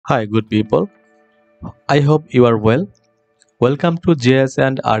Hi, good people. I hope you are well. Welcome to JS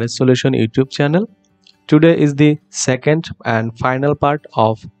and RS Solution YouTube channel. Today is the second and final part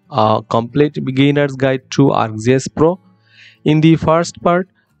of a complete beginner's guide to ArcGIS Pro. In the first part,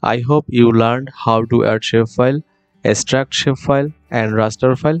 I hope you learned how to add shapefile, extract shapefile, and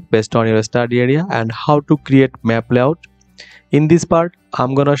raster file based on your study area and how to create map layout. In this part,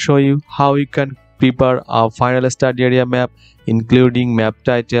 I'm gonna show you how you can prepare a final study area map, including map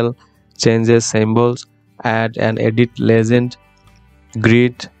title, changes symbols, add and edit legend,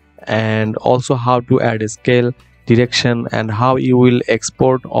 grid, and also how to add a scale, direction, and how you will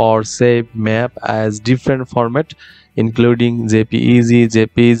export or save map as different format, including JPEG,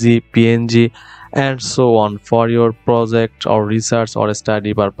 JPG, PNG, and so on for your project or research or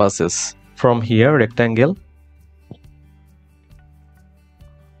study purposes. From here, rectangle.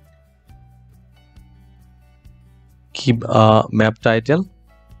 Keep a map title.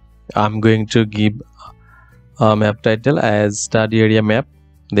 I'm going to give a map title as study area map.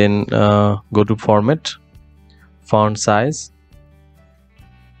 Then go to format, font size,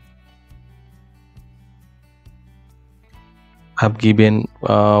 I've given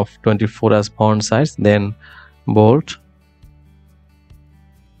 24 as font size. Then bold,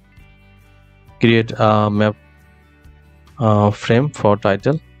 create a map frame for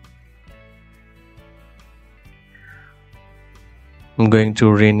title. I'm going to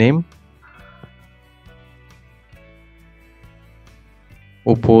rename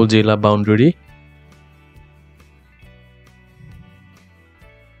Upazila boundary.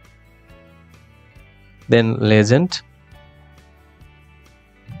 Then legend,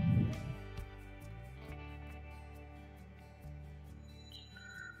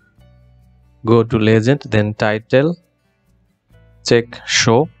 go to legend, then title, check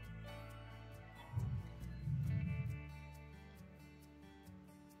show,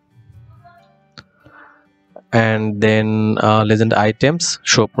 and then legend items,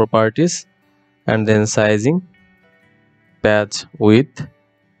 show properties, and then sizing, page width,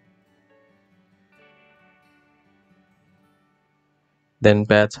 then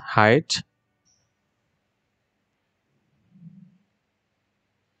page height,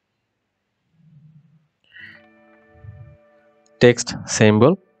 text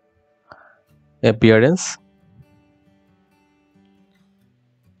symbol, appearance,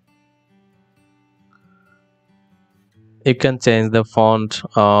 you can change the font,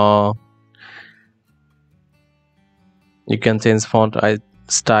 you can change font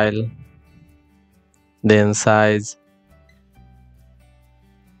style, then size,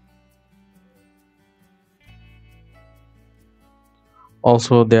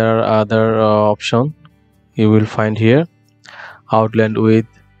 also there are other option you will find here: outline width,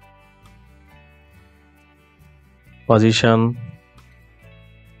 position,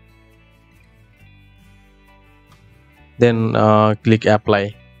 then click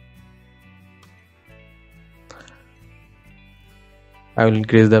apply. I will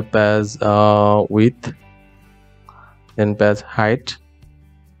increase the page width, then page height,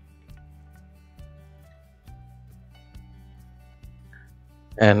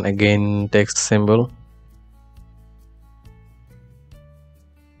 and again text symbol.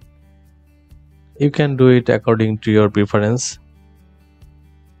 You can do it according to your preference.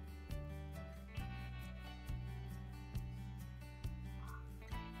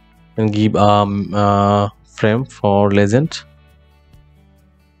 And give a frame for legend,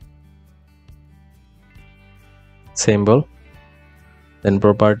 symbol, then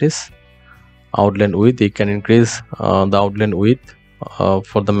properties, outline width. You can increase the outline width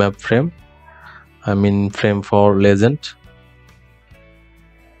for the map frame, I mean frame for legend.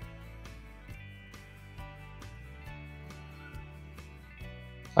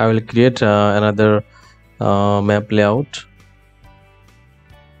 I will create another map layout.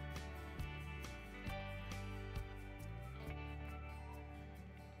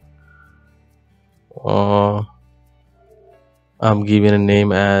 I'm giving a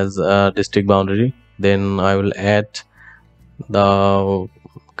name as district boundary. Then I will add the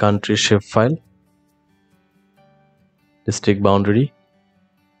country shapefile, district boundary.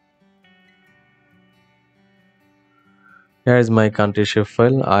 Here is my country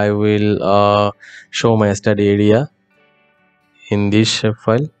shapefile. I will show my study area in this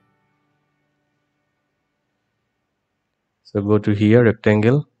shapefile. So go to here,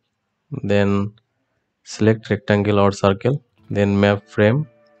 rectangle, then select rectangle or circle, then map frame,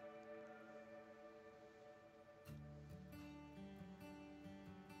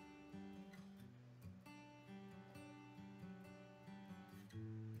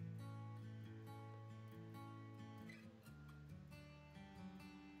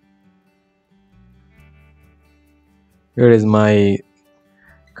 Here is my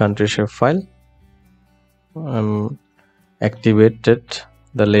country shapefile. Activated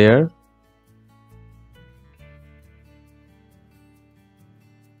the layer.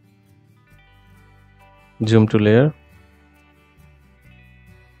 Zoom to layer.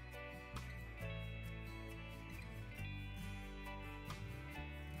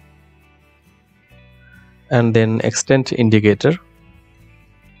 And then extend indicator.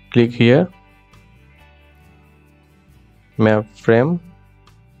 Click here, map frame.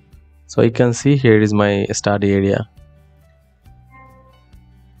 So you can see here is my study area.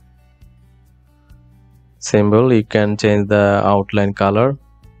 Symbol, you can change the outline color.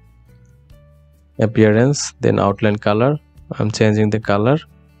 Appearance, then outline color. I'm changing the color.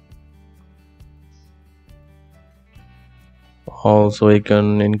 Also you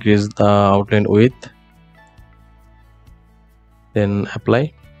can increase the outline width, then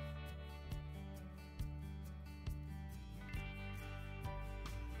apply.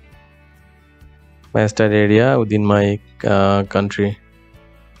 My study area within my country.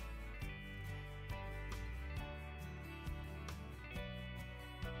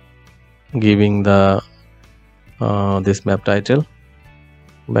 Giving the this map title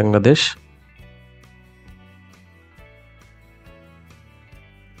Bangladesh.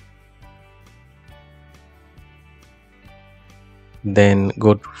 Then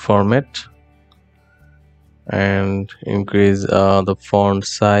go to format and increase the font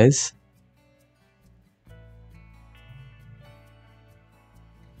size.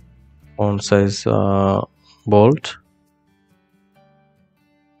 Font size bold.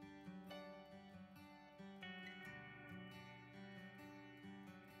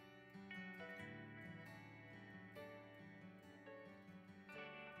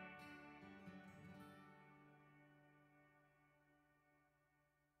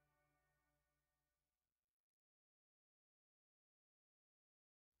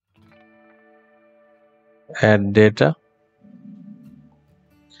 Add data.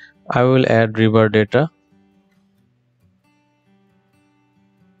 I will add river data.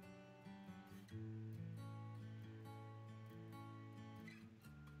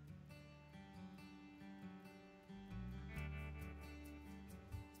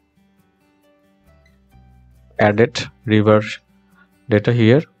 Added river data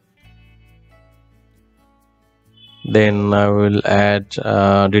here. Then I will add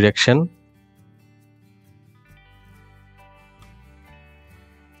direction.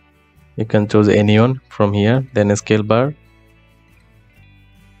 You can choose any one from here. Then a scale bar.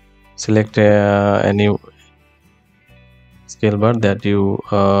 Select any scale bar that you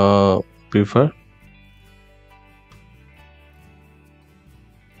prefer.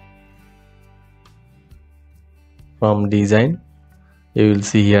 From design, you will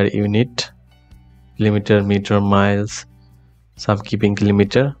see here unit, kilometer, meter, miles, some keeping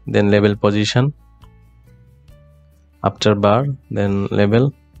kilometer, then level position, after bar, then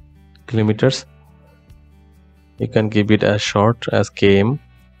level, kilometers. You can keep it as short as km.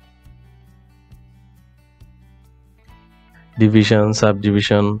 Division,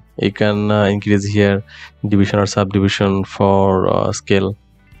 subdivision, you can increase here division or subdivision for scale.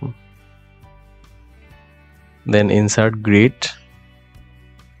 Then insert grid,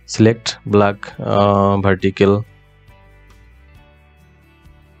 select black vertical.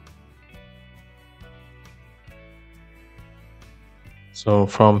 So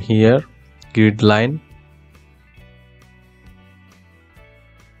from here, grid line,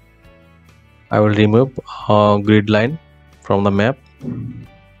 I will remove grid line from the map,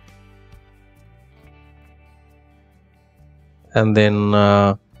 and then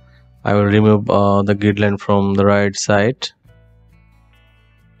I will remove the grid line from the right side.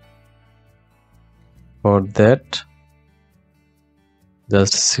 For that,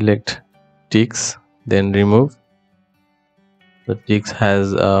 just select ticks, then remove. The ticks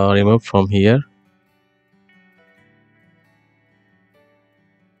has removed from here.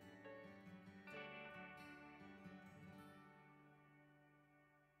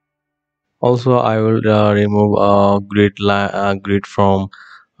 Also, I will remove grid from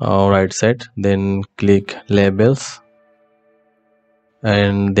right side. Then click labels,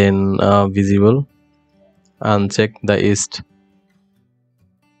 and then visible, and check the east.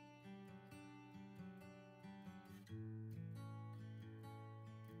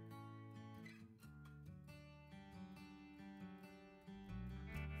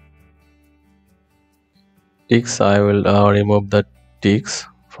 Ticks, I will remove the ticks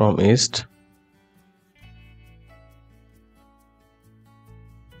from east.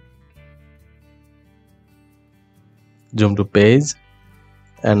 Zoom to page,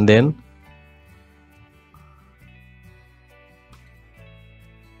 and then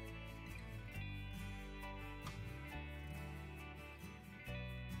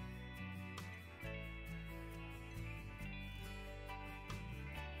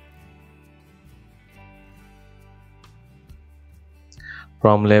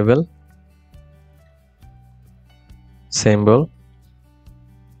From label, symbol,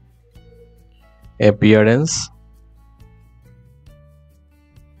 appearance,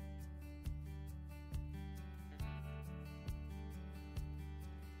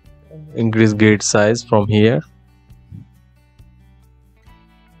 increase grid size from here.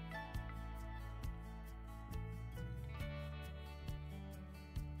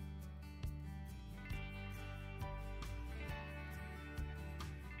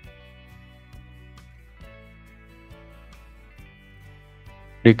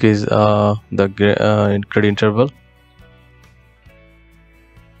 Decrease the grid interval.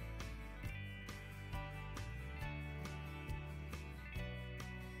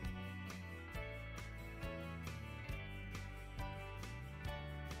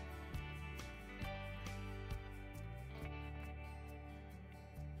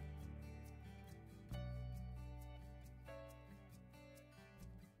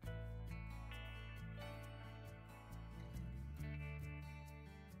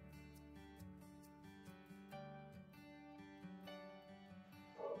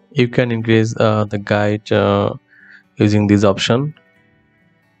 You can increase the guide using this option.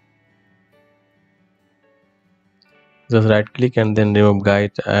 Just right click and then remove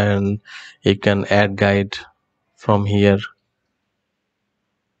guide, and you can add guide from here.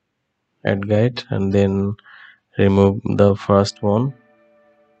 Add guide and then remove the first one.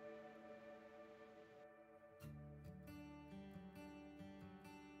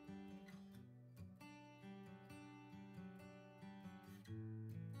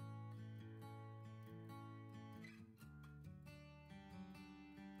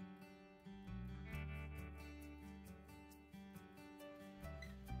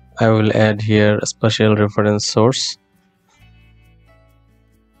 I will add here a special reference source.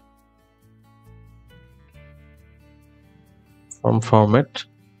 From format,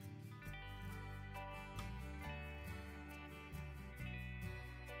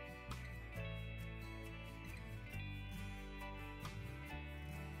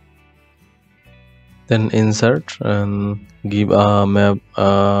 then insert and give a map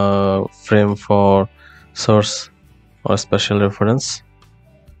frame for source or special reference.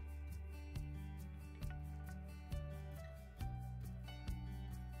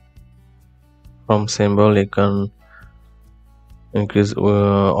 From symbol, you can increase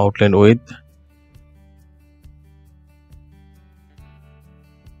outline width.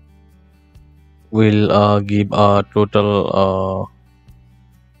 Will give a total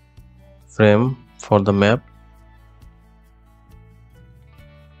frame for the map.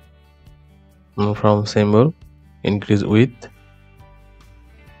 From symbol, increase width.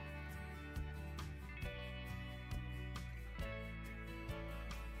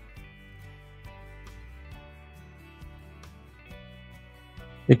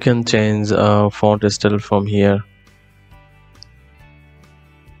 You can change font style from here.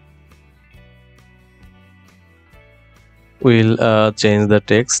 We'll change the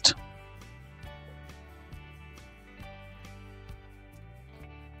text.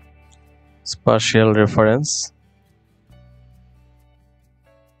 Spatial reference.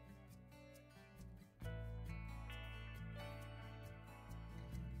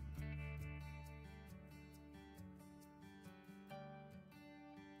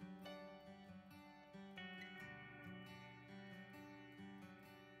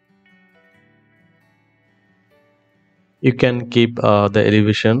 You can keep the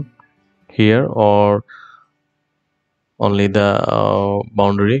elevation here or only the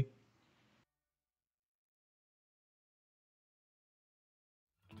boundary.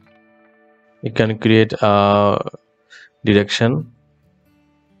 You can create a direction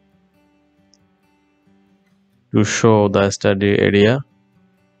to show the study area.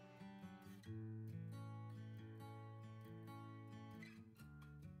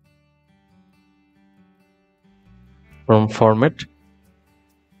 From format,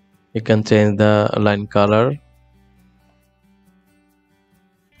 you can change the line color.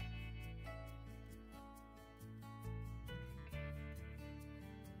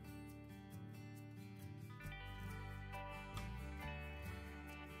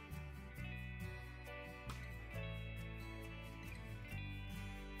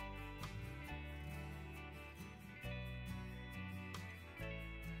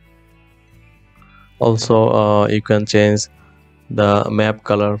 Also, you can change the map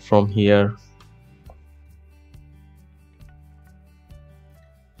color from here.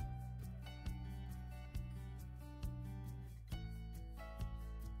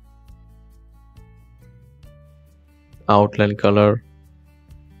 Outline color,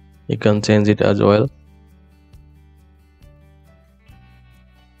 you can change it as well.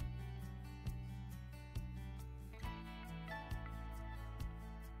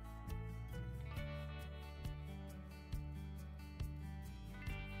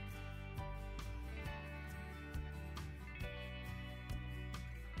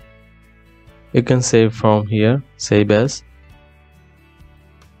 You can save from here, save as,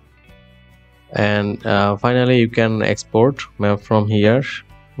 and finally you can export map from here.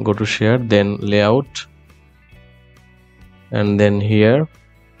 Go to share, then layout, and then here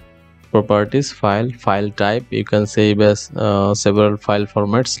properties, file type. You can save as several file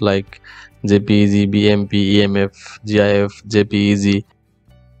formats like JPEG, BMP, EMF, GIF, JPEG,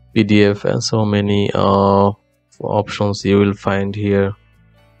 PDF, and so many options you will find here.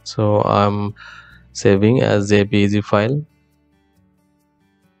 So I'm saving as JPEG file.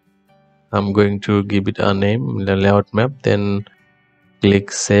 I'm going to give it a name, the layout map, then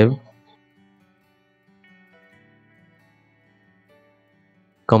click save.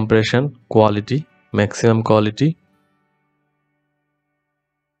 Compression, quality, maximum quality.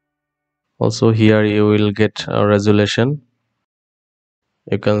 Also here you will get a resolution.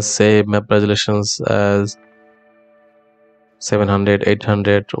 You can save map resolutions as 700,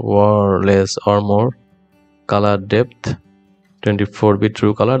 800 or less or more. Color depth 24-bit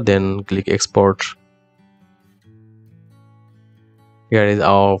true color, then click export. Here is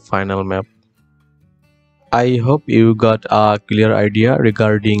our final map. I hope you got a clear idea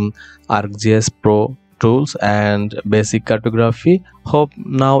regarding ArcGIS Pro tools and basic cartography. Hope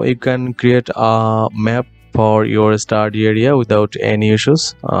now you can create a map for your study area without any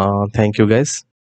issues. Thank you guys.